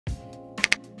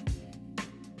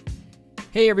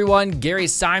Hey everyone, Gary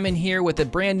Simon here with a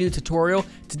brand new tutorial.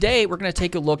 Today we're going to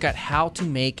take a look at how to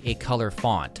make a color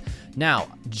font. Now,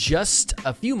 just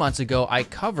a few months ago I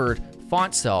covered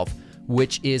Fontself,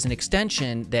 which is an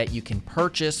extension that you can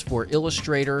purchase for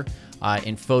Illustrator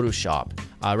in Photoshop.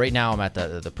 Right now I'm at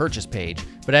the purchase page,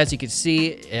 but as you can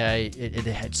see,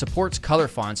 it supports color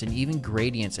fonts and even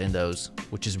gradients in those,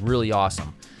 which is really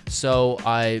awesome. So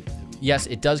yes,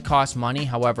 it does cost money.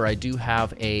 However, I do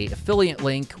have a affiliate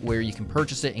link where you can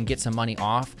purchase it and get some money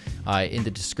off in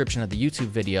the description of the YouTube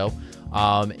video.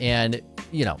 And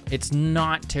you know, it's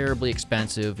not terribly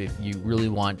expensive if you really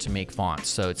want to make fonts.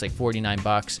 So it's like 49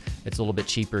 bucks. It's a little bit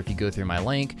cheaper if you go through my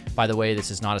link. By the way,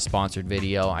 this is not a sponsored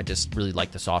video. I just really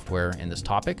like the software in this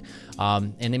topic.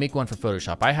 And they make one for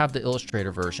Photoshop. I have the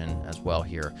Illustrator version as well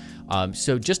here.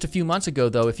 So just a few months ago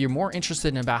though, if you're more interested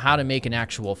in about how to make an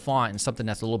actual font and something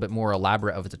that's a little bit more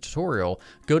elaborate of a tutorial,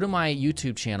 go to my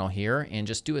YouTube channel here and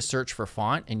just do a search for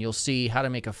font and you'll see how to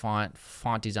make a font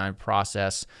design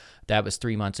process. That was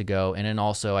 3 months ago. And then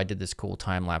also I did this cool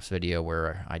time-lapse video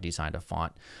where I designed a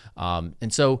font.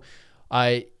 And so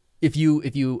if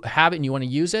you have it and you want to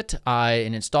use it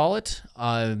and install it,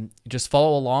 just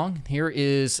follow along. Here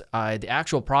is the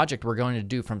actual project we're going to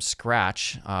do from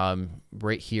scratch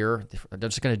right here. I'm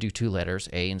just going to do two letters,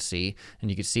 A and C, and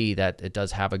you can see that it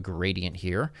does have a gradient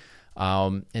here.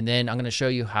 And then I'm going to show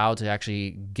you how to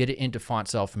actually get it into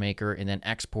Fontself Maker and then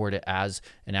export it as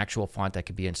an actual font that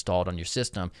could be installed on your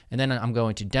system. And then I'm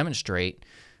going to demonstrate,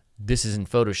 this is in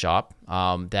Photoshop,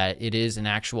 that it is an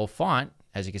actual font.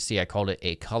 As you can see, I called it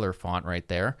a color font right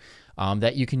there,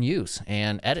 that you can use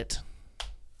and edit.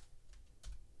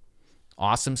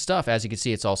 Awesome stuff. As you can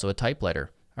see, it's also a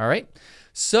typewriter. All right.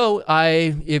 So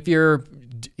if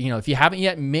you haven't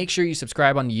yet, make sure you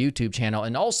subscribe on the YouTube channel.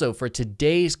 And also for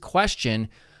today's question,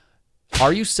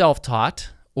 are you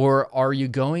self-taught or are you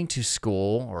going to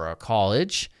school or a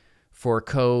college for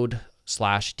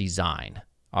code/design?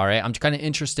 All right, I'm kind of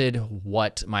interested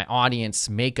what my audience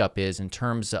makeup is in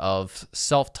terms of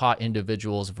self-taught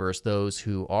individuals versus those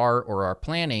who are or are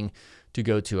planning to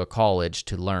go to a college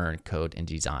to learn code and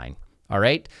design. All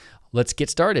right, let's get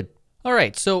started. All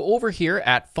right, so over here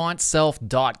at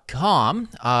fontself.com,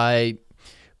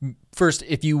 first,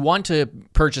 if you want to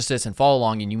purchase this and follow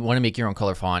along and you want to make your own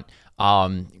color font,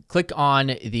 click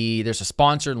on there's a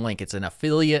sponsored link. It's an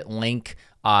affiliate link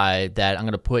that I'm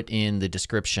going to put in the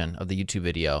description of the YouTube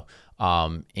video.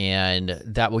 And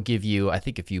that will give you, I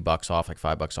think, a few bucks off, like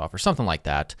 $5 off or something like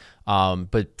that.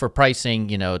 But for pricing,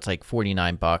 you know, it's like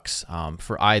 49 bucks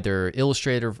for either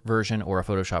Illustrator version or a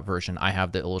Photoshop version. I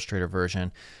have the Illustrator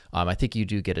version. I think you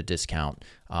do get a discount,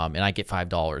 and I get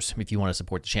 $5 if you want to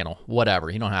support the channel. Whatever,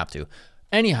 you don't have to.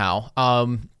 Anyhow,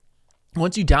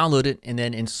 once you download it and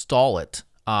then install it,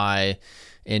 and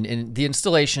the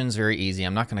installation is very easy.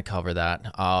 I'm not going to cover that.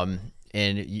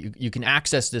 And you can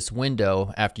access this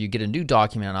window after you get a new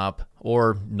document up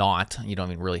or not. You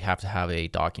don't even really have to have a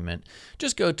document.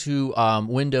 Just go to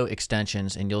Window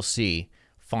Extensions and you'll see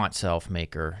Fontself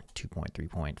Maker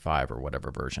 2.3.5 or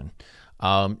whatever version.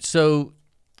 So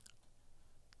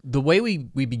the way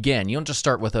we begin, you don't just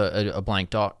start with a blank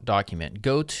document.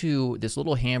 Go to this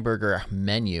little hamburger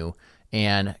menu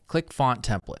and click Font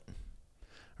Template.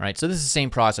 All right, so this is the same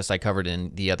process I covered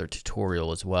in the other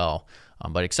tutorial as well,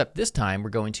 but except this time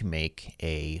we're going to make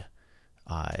a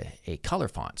color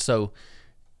font. So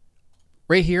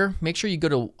right here, make sure you go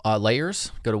to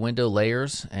Layers, go to Window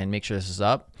Layers, and make sure this is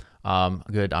up.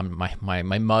 Good. My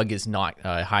mug is not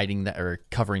hiding that or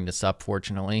covering this up,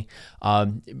 fortunately.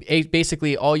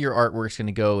 Basically, all your artwork is going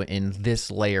to go in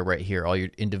this layer right here, all your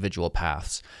individual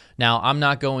paths. Now, I'm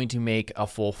not going to make a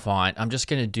full font. I'm just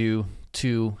going to do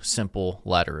two simple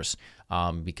letters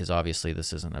because obviously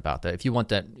this isn't about that. If you want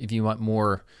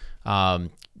more,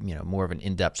 more of an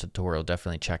in-depth tutorial,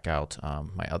 definitely check out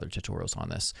my other tutorials on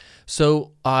this.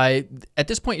 So at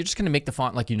this point, you're just going to make the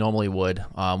font like you normally would,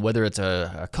 whether it's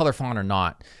a color font or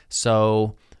not.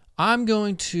 So I'm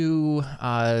going to,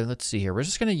 let's see here. We're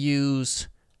just going to use,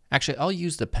 actually, I'll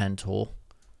use the pen tool.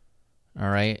 All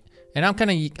right. And I'm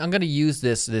going to use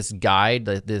this guide,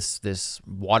 this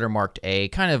watermarked A,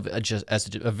 kind of just as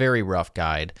a very rough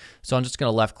guide. So I'm just going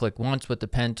to left click once with the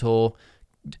pen tool,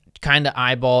 kind of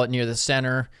eyeball it near the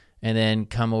center, and then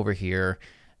come over here.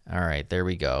 All right, there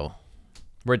we go.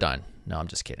 We're done. No, I'm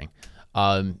just kidding.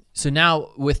 So now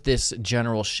with this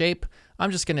general shape,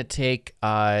 I'm just going to take,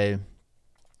 I'm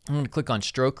going to click on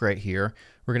stroke right here.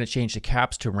 We're going to change the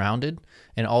caps to rounded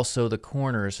and also the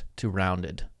corners to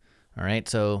rounded. All right,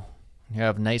 so you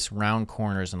have nice round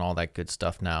corners and all that good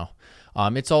stuff now.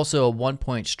 It's also a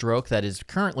 1-point stroke that is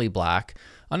currently black.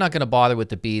 I'm not going to bother with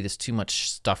the B. There's too much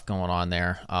stuff going on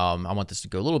there. I want this to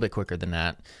go a little bit quicker than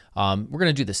that. We're going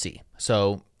to do the C.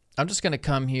 So I'm just going to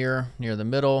come here near the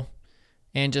middle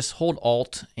and just hold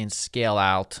Alt and scale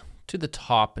out to the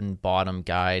top and bottom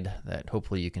guide that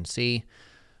hopefully you can see.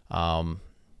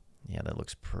 Yeah, that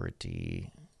looks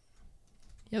pretty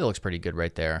good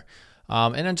right there.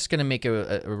 And I'm just going to make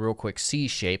a real quick C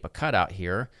shape, a cutout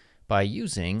here, by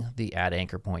using the Add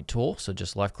Anchor Point tool. So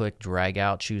just left click, drag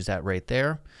out, choose that right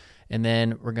there. And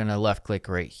then we're going to left click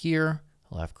right here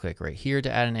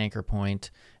to add an anchor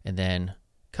point, and then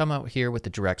come out here with the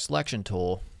direct selection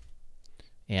tool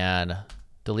and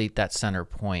delete that center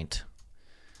point.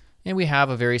 And we have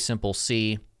a very simple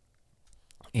C.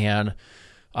 And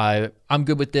I'm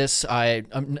good with this.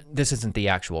 This isn't the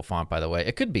actual font, by the way.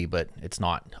 It could be, but it's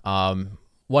not.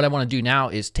 What I want to do now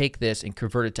is take this and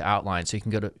convert it to outline. So you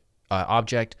can go to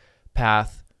Object,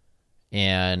 Path,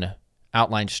 and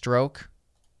Outline Stroke.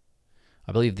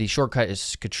 I believe the shortcut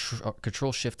is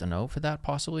Control Shift and O for that,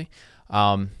 possibly.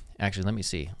 Actually, let me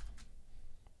see.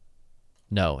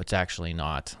 No, it's actually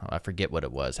not. I forget what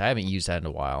it was. I haven't used that in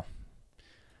a while.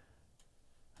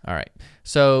 All right,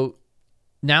 so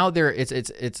now it's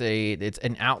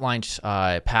an outline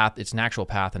path. It's an actual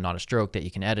path and not a stroke that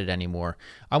you can edit anymore.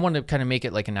 I want to kind of make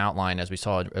it like an outline as we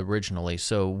saw originally.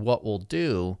 So what we'll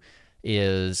do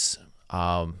is,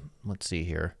 let's see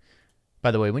here. By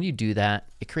the way, when you do that,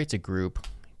 it creates a group.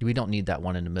 We don't need that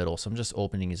one in the middle. So I'm just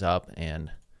opening these up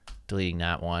and deleting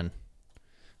that one.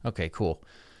 Okay, cool.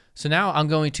 So now I'm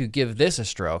going to give this a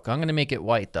stroke. I'm going to make it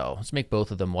white though. Let's make both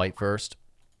of them white first.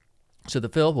 So the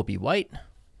fill will be white.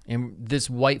 And this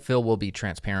white fill will be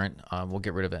transparent. We'll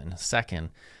get rid of it in a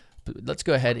second. But let's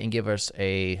go ahead and give us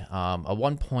a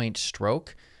 1-point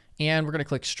stroke. And we're going to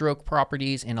click Stroke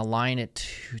Properties and align it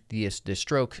to the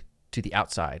stroke to the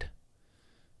outside.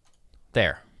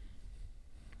 There.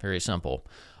 Very simple.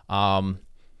 All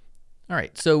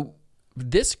right, so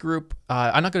this group,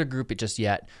 I'm not going to group it just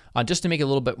yet. Just to make it a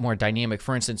little bit more dynamic,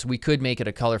 for instance, we could make it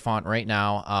a color font right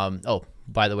now. Oh,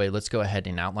 by the way, let's go ahead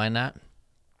and outline that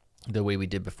the way we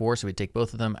did before. So we take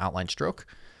both of them, outline stroke.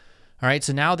 All right,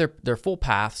 so now they're full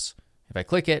paths. If I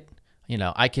click it, you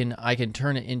know, I can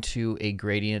turn it into a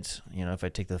gradient. You know, if I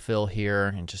take the fill here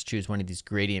and just choose one of these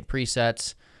gradient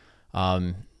presets.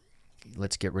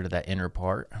 Let's get rid of that inner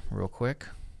part real quick.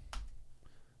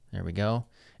 There we go.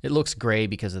 It looks gray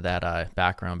because of that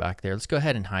background back there. Let's go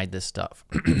ahead and hide this stuff.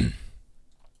 And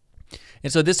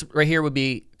so this right here would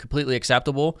be completely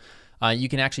acceptable. You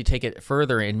can actually take it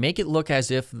further and make it look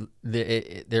as if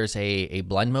there's a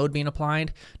blend mode being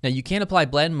applied. Now you can apply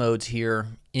blend modes here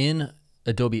in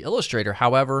Adobe Illustrator.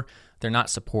 However, they're not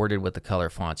supported with the color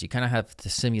fonts. You kind of have to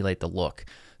simulate the look.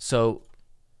 So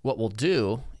what we'll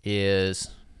do is,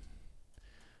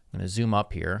 I'm going to zoom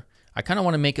up here. I kind of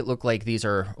want to make it look like these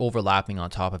are overlapping on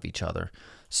top of each other.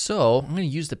 So I'm going to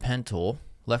use the pen tool,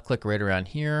 left click right around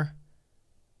here,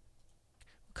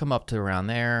 come up to around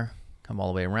there, come all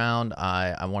the way around.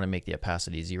 I want to make the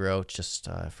opacity 0 just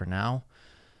for now.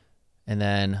 And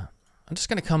then I'm just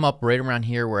going to come up right around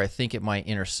here where I think it might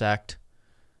intersect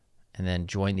and then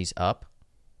join these up.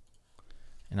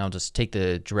 And I'll just take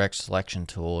the direct selection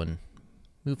tool and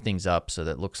move things up so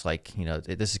that it looks like, you know,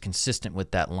 this is consistent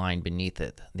with that line beneath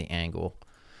it, the angle.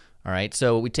 All right,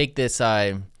 so we take this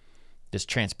this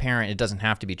transparent. It doesn't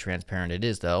have to be transparent. It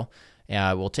is though.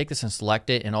 We'll take this and select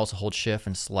it, and also hold Shift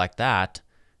and select that.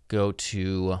 Go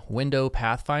to Window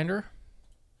Pathfinder.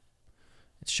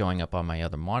 It's showing up on my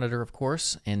other monitor, of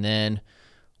course, and then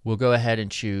we'll go ahead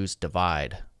and choose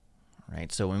Divide. All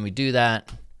right, so when we do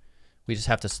that, we just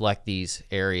have to select these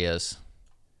areas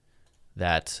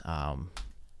that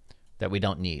that we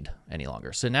don't need any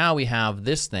longer. So now we have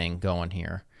this thing going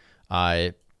here.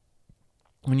 When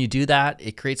you do that,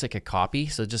 it creates like a copy,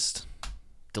 so just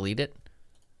delete it.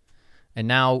 And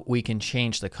now we can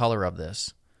change the color of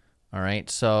this. All right,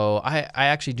 so I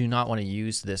actually do not want to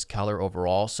use this color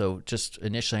overall, so just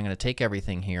initially I'm going to take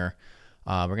everything here.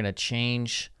 We're going to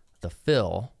change the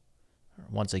fill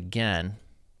once again.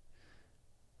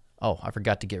 Oh, I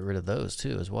forgot to get rid of those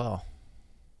too as well.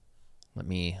 Let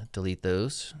me delete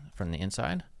those from the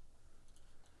inside.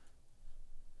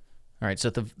 All right, so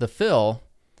the fill,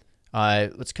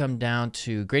 let's come down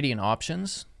to gradient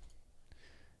options.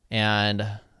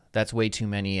 And that's way too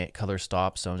many color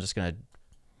stops, so I'm just going to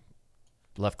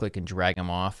left click and drag them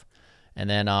off. And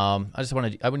then I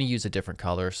want to use a different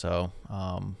color, so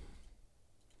kind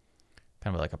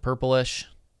of like a purplish.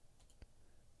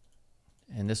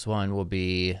 And this one will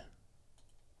be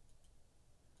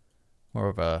more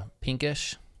of a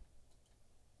pinkish.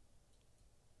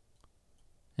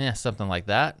 Yeah, something like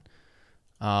that.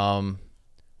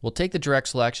 We'll take the direct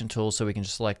selection tool so we can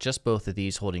select just both of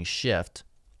these holding shift.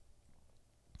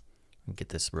 Get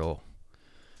this real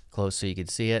close so you can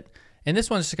see it. And this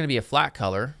one's just going to be a flat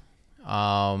color.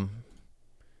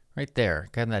 Right there.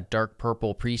 Kind of that dark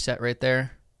purple preset right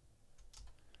there.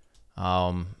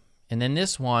 And then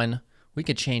this one, we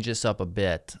could change this up a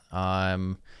bit.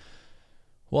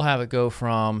 We'll have it go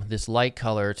from this light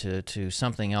color to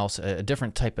something else, a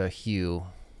different type of hue,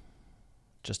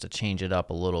 just to change it up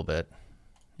a little bit.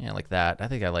 Yeah, like that. I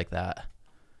think I like that.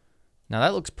 Now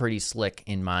that looks pretty slick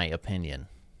in my opinion.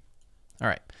 All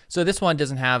right, so this one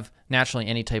doesn't have naturally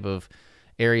any type of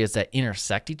areas that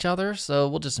intersect each other, so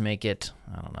we'll just make it,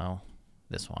 I don't know,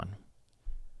 this one.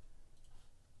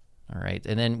 All right,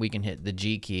 and then we can hit the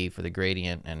G key for the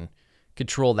gradient and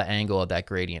control the angle of that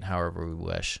gradient however we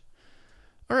wish.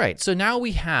 All right, so now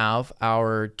we have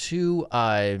our two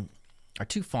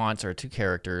fonts, our two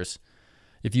characters.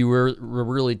 If you were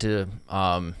really to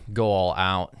go all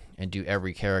out and do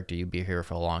every character, you'd be here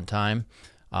for a long time.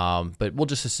 But we'll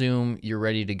just assume you're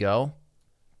ready to go.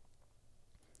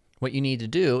 What you need to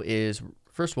do is,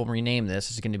 first we'll rename this.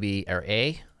 This is going to be our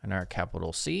A and our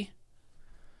capital C.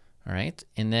 All right,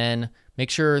 and then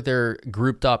make sure they're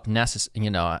grouped up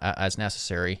as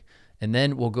necessary. And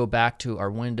then we'll go back to our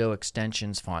window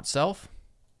extensions Fontself.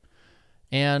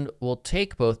 And we'll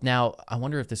take both. Now, I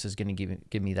wonder if this is going to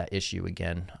give me that issue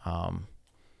again.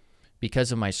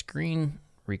 Because of my screen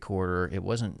recorder, it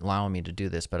wasn't allowing me to do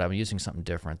this, but I'm using something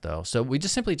different though. So we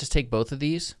just simply take both of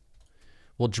these.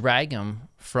 We'll drag them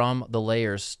from the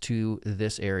layers to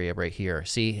this area right here.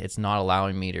 See, it's not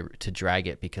allowing me to drag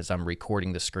it because I'm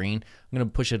recording the screen. I'm going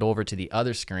to push it over to the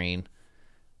other screen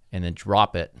and then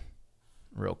drop it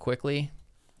real quickly.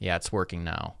 Yeah, it's working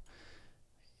now.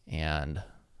 And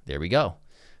there we go.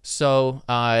 So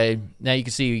now you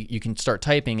can see you can start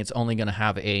typing. It's only going to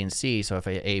have A and C. So if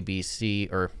I A, B, C,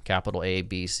 or capital A,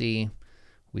 B, C,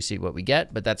 we see what we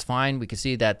get. But that's fine. We can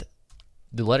see that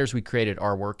the letters we created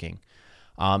are working.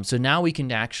 So now we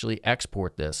can actually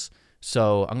export this.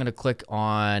 So I'm going to click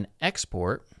on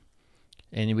Export,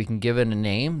 and we can give it a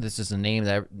name. This is a name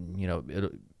that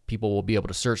people will be able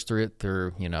to search through it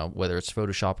through whether it's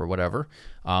Photoshop or whatever.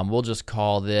 We'll just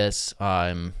call this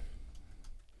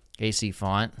AC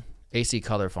font, AC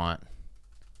color font.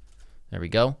 There we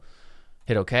go.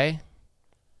 Hit OK.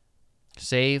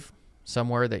 Save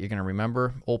somewhere that you're going to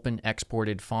remember. Open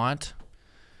exported font.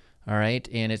 All right,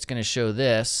 and it's going to show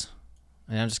this,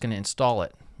 and I'm just going to install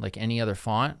it like any other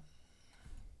font.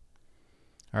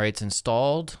 All right, it's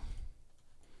installed.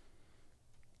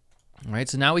 All right,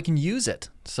 so now we can use it.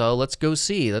 So let's go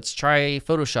see. Let's try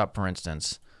Photoshop, for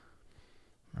instance.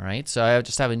 All right, so I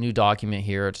just have a new document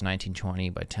here. It's 1920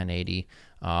 by 1080.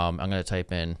 I'm going to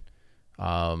type in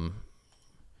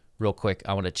real quick.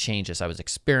 I want to change this. I was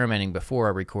experimenting before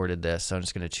I recorded this, so I'm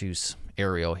just going to choose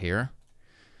Arial here.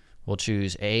 We'll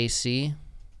choose AC,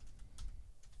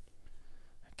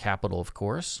 capital, of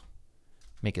course.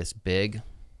 Make this big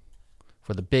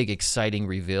for the big, exciting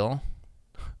reveal.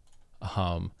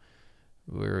 Where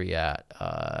are we at?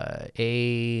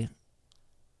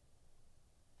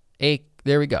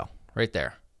 There we go, right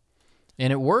there.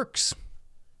 And it works.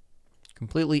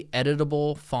 Completely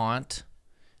editable font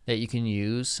that you can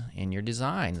use in your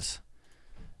designs.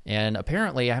 And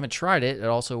apparently, I haven't tried it. It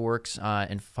also works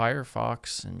in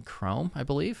Firefox and Chrome, I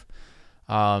believe.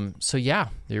 So yeah,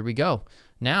 there we go.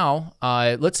 Now,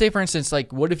 let's say, for instance,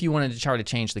 like, what if you wanted to try to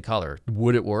change the color?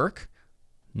 Would it work?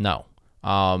 No.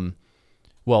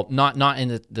 Well, not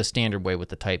in the standard way with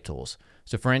the type tools.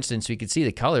 So for instance, we could see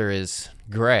the color is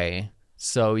gray.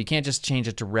 So you can't just change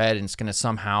it to red and it's going to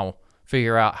somehow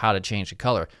figure out how to change the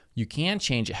color. You can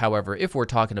change it, however, if we're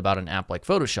talking about an app like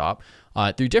Photoshop,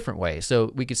 through different ways.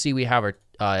 So we can see we have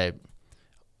our,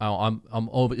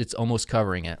 it's almost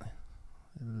covering it.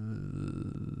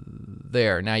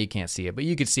 There, now you can't see it, but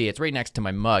you can see it's right next to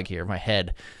my mug here, my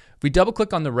head. If we double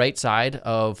click on the right side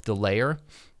of the layer,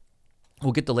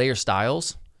 we'll get the layer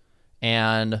styles.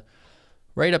 And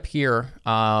right up here,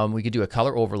 we could do a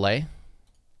color overlay.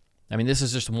 I mean, this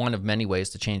is just one of many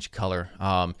ways to change color.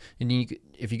 And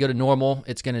if you go to normal,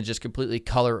 it's going to just completely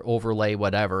color overlay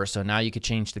whatever. So now you could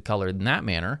change the color in that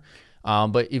manner.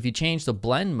 But if you change the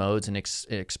blend modes and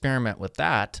experiment with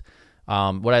that,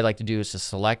 what I like to do is to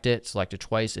select it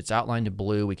twice. It's outlined in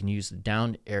blue. We can use the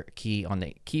down arrow key on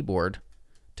the keyboard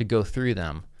to go through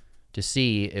them to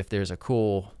see if there's a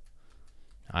cool,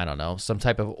 I don't know, some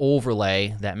type of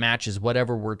overlay that matches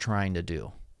whatever we're trying to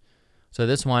do. So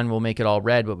this one will make it all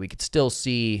red, but we could still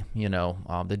see,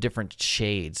 the different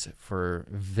shades for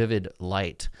vivid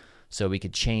light. So we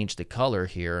could change the color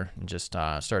here and just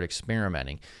start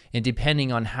experimenting. And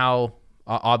depending on how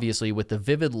obviously with the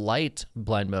vivid light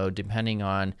blend mode, depending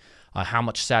on how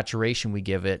much saturation we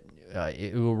give it,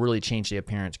 it will really change the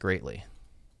appearance greatly.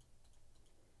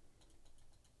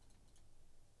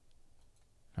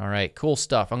 All right, cool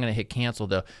stuff. I'm going to hit cancel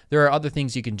though. There are other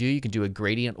things you can do. You can do a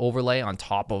gradient overlay on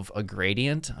top of a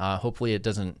gradient. Hopefully it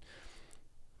doesn't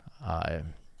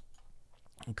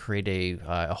create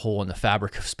a hole in the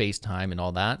fabric of space-time and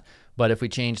all that. But if we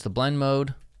change the blend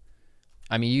mode,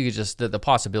 I mean, you could just, the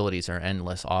possibilities are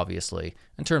endless, obviously,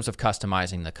 in terms of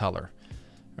customizing the color.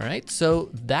 All right, so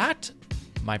that,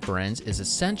 my friends, is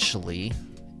essentially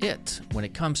it when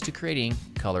it comes to creating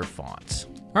color fonts.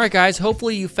 All right, guys,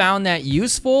 hopefully you found that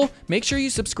useful. Make sure you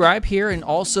subscribe here and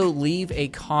also leave a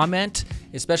comment,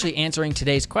 especially answering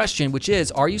today's question, which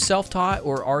is, are you self-taught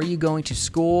or are you going to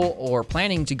school or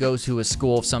planning to go to a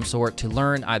school of some sort to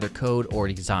learn either code or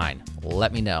design?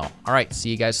 Let me know. All right, see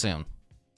you guys soon.